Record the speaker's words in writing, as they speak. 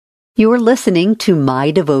You are listening to My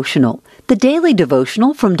Devotional, the daily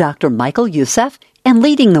devotional from Dr. Michael Youssef and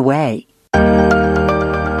Leading the Way.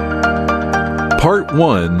 Part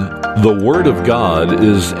 1, The Word of God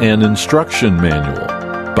is an Instruction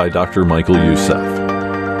Manual by Dr. Michael Youssef.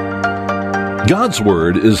 God's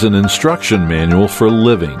Word is an instruction manual for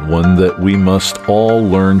living, one that we must all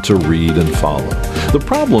learn to read and follow. The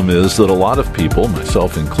problem is that a lot of people,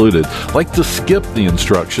 myself included, like to skip the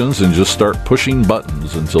instructions and just start pushing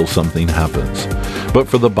buttons until something happens. But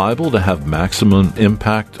for the Bible to have maximum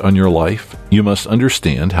impact on your life, you must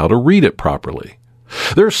understand how to read it properly.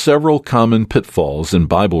 There are several common pitfalls in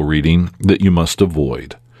Bible reading that you must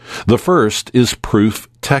avoid. The first is proof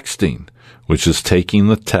texting, which is taking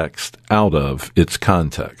the text out of its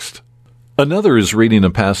context. Another is reading a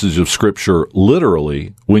passage of Scripture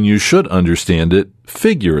literally when you should understand it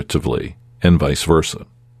figuratively, and vice versa.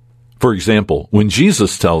 For example, when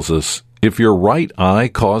Jesus tells us, if your right eye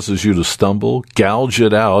causes you to stumble, gouge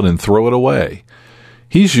it out and throw it away,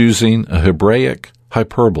 he's using a Hebraic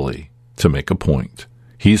hyperbole to make a point.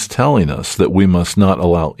 He's telling us that we must not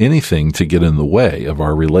allow anything to get in the way of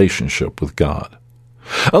our relationship with God.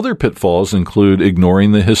 Other pitfalls include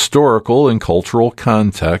ignoring the historical and cultural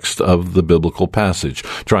context of the biblical passage,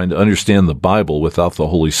 trying to understand the Bible without the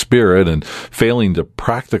Holy Spirit, and failing to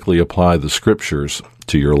practically apply the Scriptures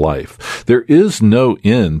to your life. There is no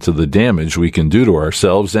end to the damage we can do to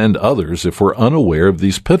ourselves and others if we're unaware of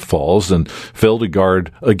these pitfalls and fail to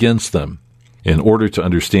guard against them. In order to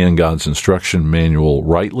understand God's instruction manual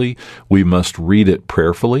rightly, we must read it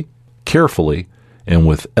prayerfully, carefully, and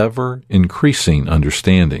with ever-increasing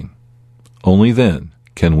understanding. Only then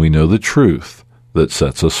can we know the truth that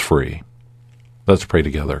sets us free. Let's pray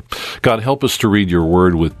together. God, help us to read your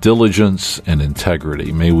word with diligence and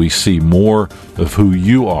integrity. May we see more of who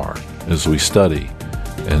you are as we study,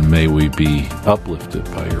 and may we be uplifted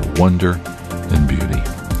by your wonder and beauty.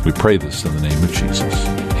 We pray this in the name of Jesus.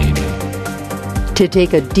 Amen. To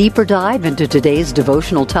take a deeper dive into today's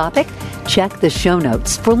devotional topic, check the show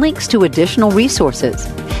notes for links to additional resources.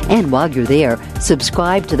 And while you're there,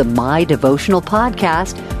 subscribe to the My Devotional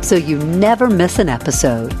podcast so you never miss an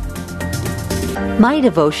episode. My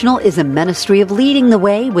Devotional is a ministry of Leading the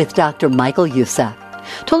Way with Dr. Michael Youssef.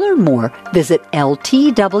 To learn more, visit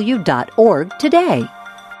ltw.org today.